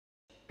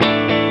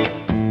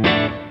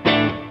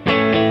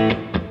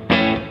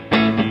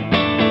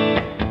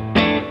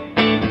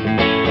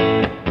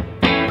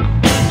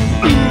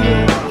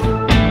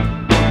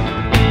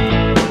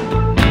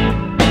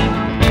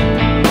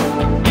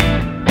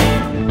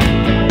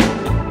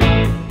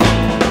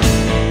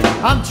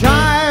I'm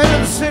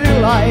tired of city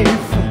life.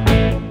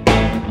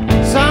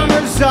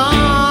 Summer's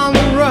on the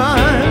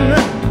run.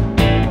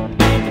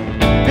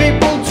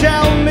 People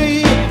tell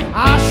me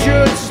I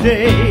should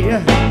stay,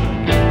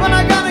 but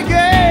I gotta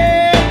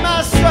get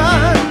my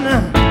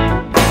son.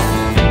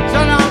 So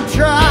don't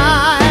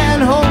try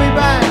and hold me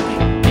back.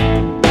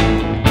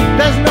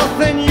 There's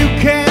nothing you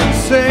can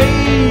say.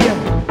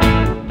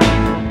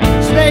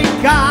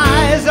 Snake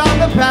eyes on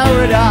the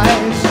paradise.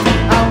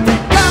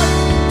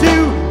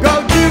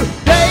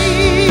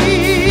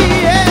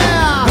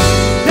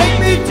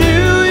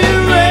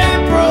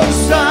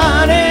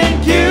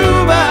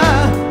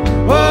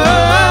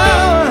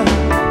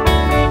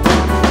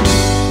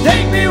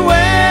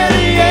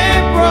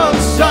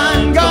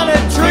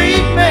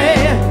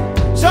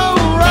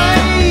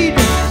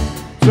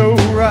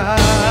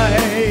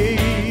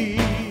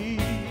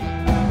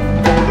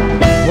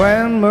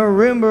 When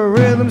marimba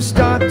rhythms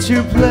start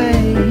to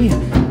play,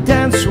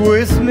 dance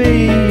with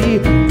me,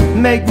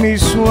 make me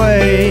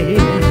sway,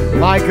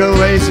 like a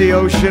lazy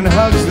ocean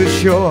hugs the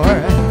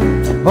shore.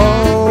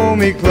 Hold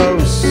me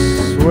close,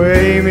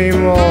 sway me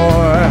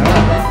more,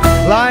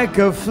 like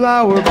a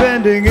flower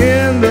bending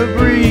in the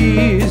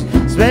breeze.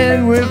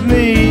 Spin with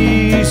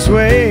me,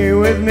 sway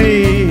with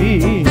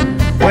me.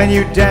 When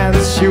you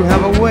dance, you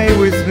have a way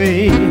with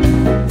me.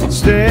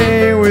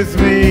 Stay with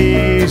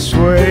me,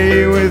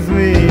 sway with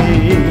me.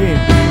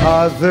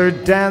 Other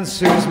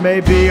dancers may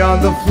be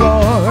on the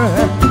floor,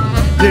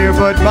 dear,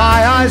 but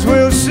my eyes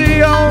will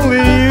see only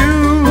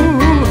you.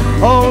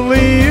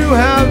 Only you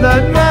have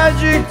that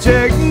magic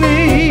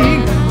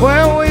technique.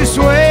 When we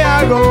sway,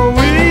 I go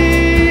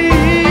weak.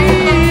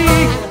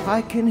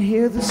 I can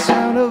hear the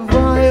sound of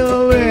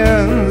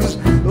violins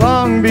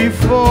long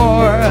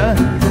before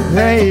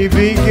they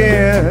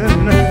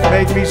begin.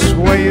 Make me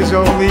sway as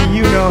only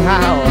you know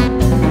how.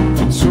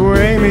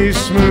 Sway me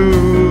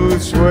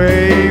smooth,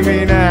 sway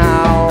me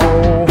now.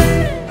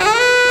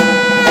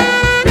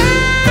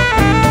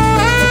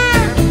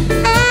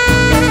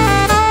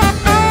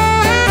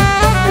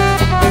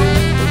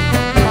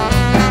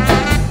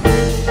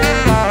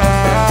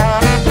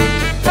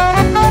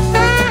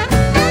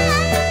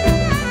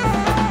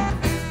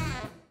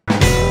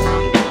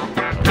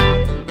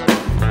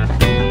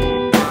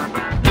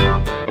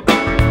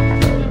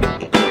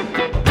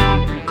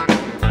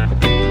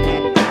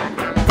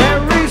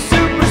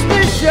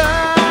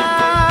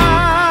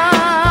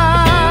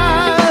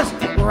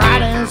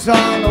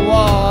 On the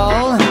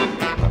wall,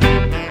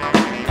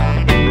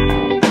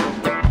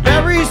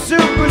 very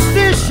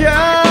superstitious,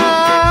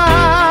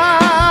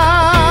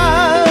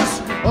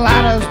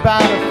 ladder's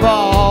about to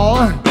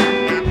fall.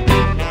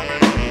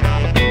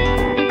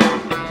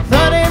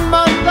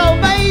 30-month-old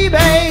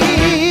baby,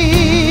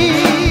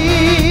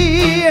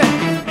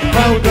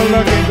 broke the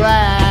looking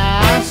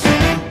glass.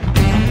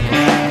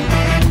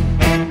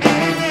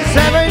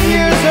 7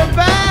 years of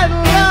bad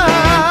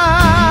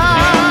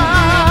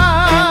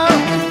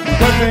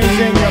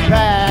in your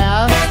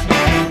past.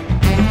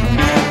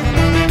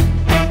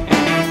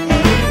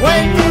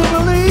 When you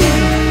believe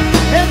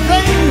in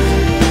things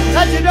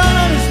that you don't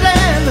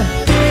understand,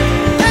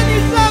 then you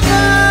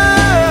suffer.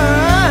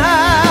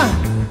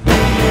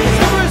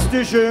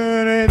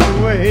 Superstition ain't the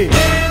way.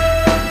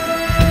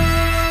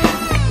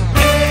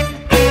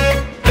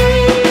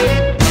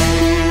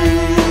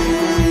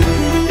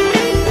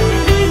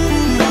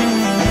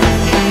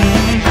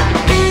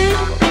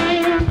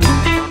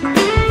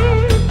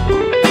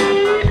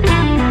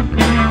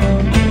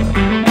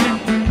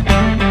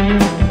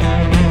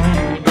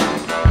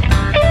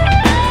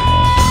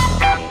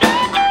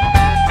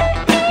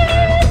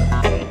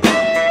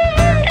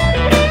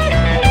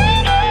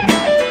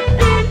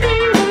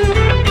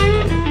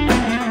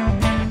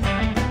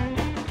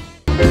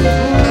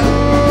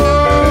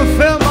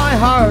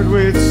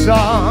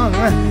 Song,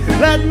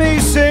 let me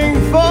sing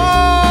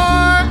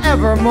forevermore.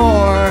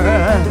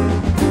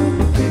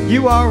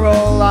 You are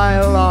all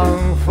I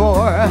long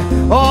for,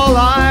 all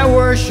I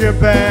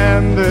worship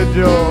and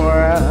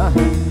adore.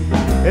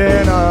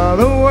 In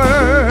other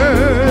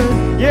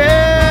words,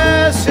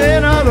 yes,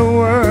 in other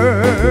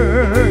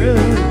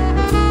words,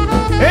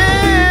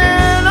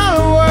 in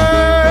other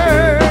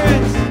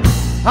words,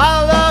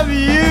 I love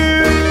you.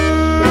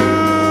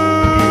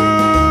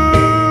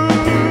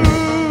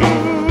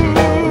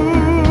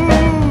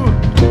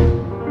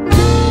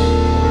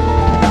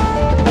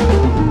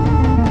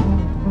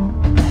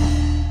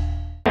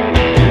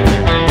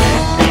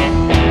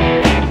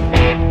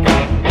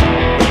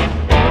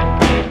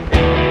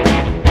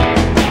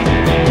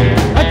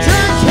 I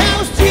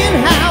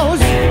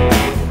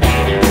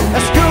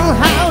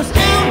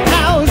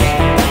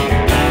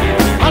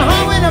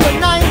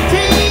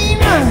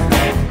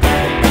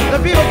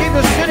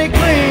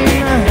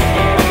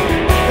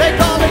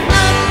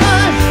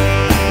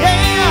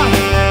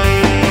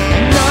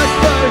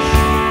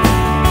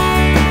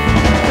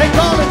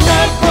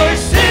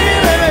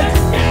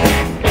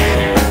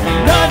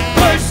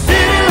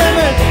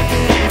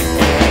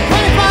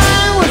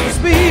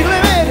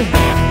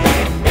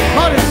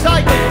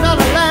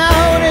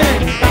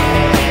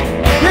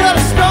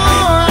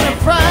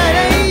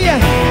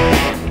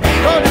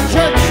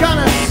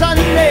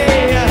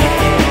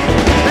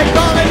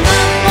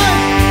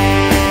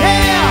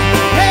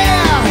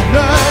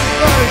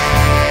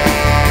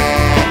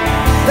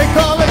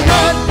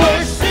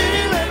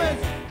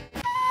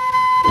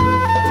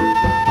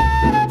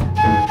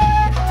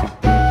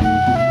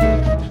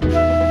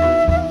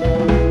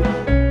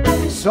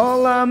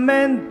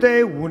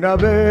solamente una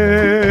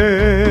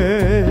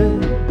vez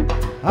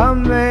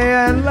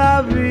amé en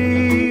la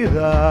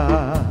vida,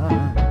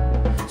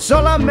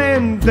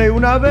 solamente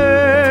una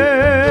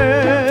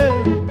vez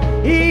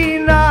y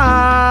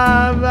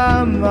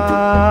nada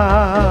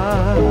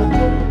más.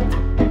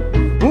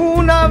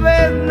 Una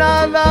vez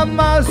nada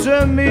más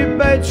en mi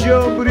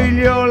pecho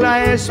brilló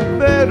la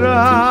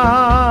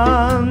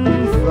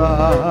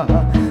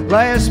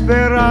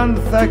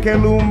esperanza que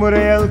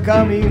lumbre el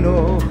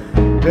camino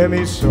de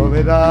mi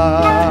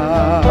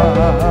soledad.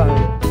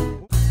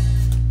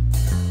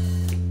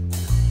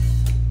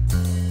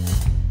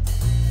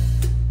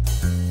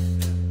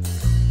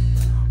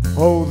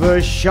 Oh,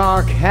 the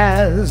shark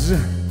has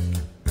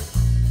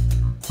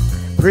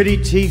pretty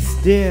teeth,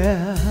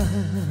 dear,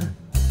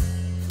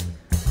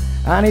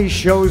 and he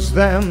shows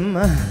them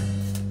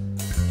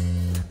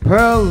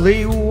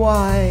pearly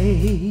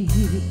white.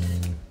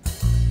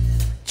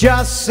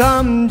 Just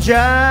some jackknife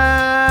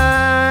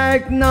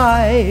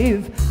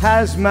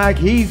has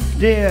MacHeath,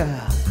 dear,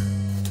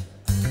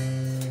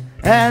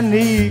 and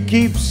he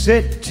keeps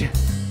it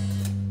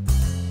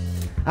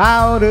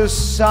out of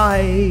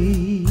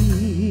sight.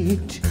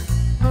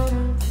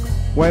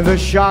 When the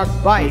shark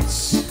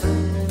bites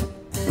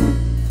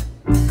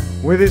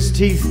with his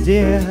teeth,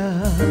 dear,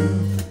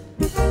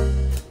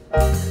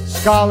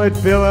 scarlet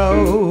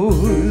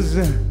billows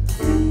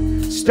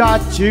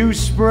start to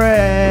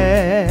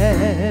spread.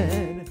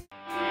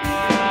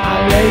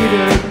 I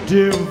later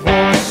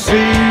divorcee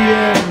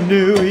in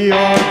New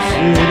York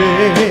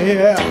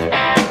City.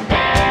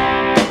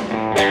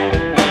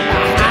 I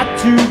had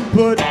to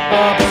put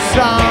up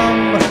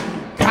some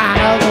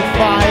kind of a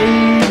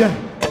fight.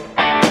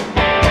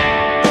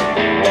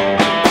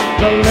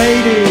 The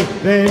lady,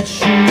 then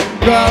she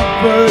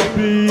covered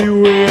me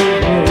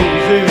with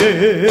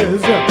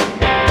roses.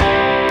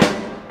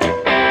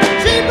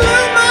 She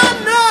blew my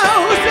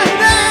nose and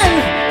then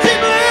she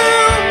blew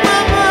my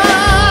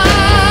mind.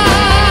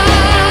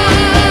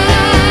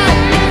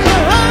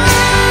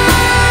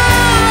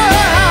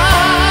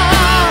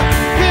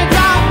 Kids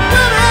are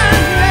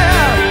winning,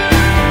 yeah.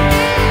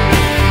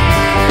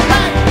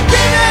 Like,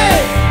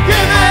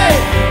 give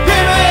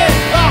me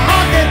the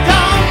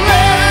honky-tonk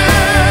lick.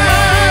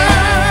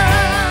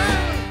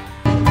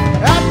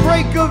 At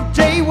break of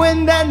day, when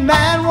that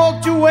man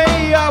walked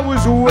away, I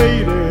was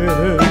waiting.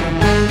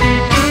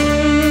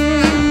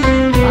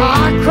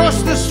 I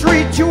crossed the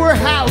street to her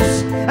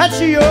house and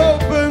she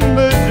opened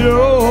the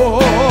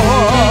door.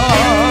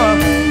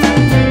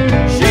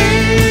 She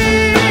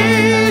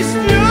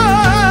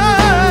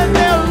stood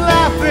there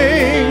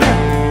laughing.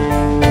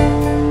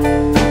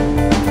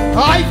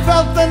 I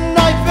felt the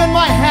knife in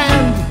my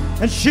hand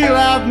and she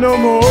laughed no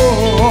more.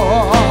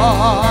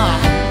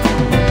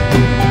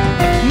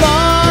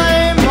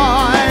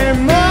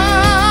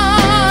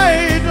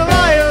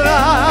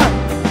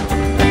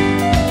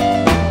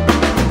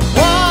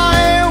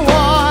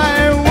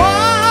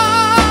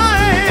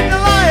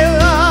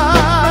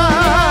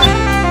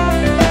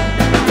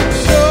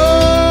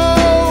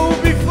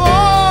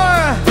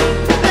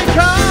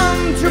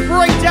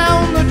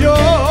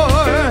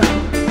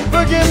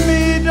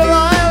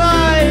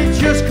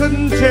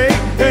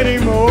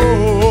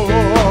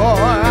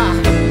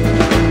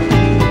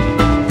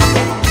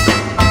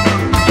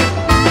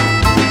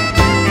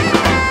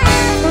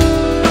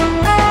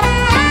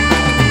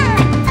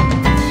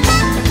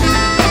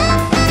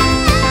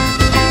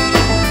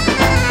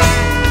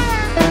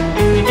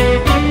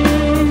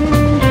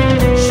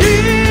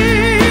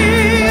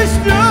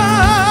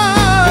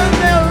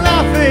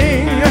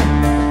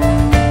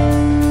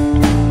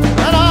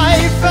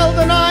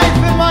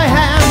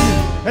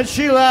 And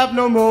she laughed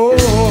no more.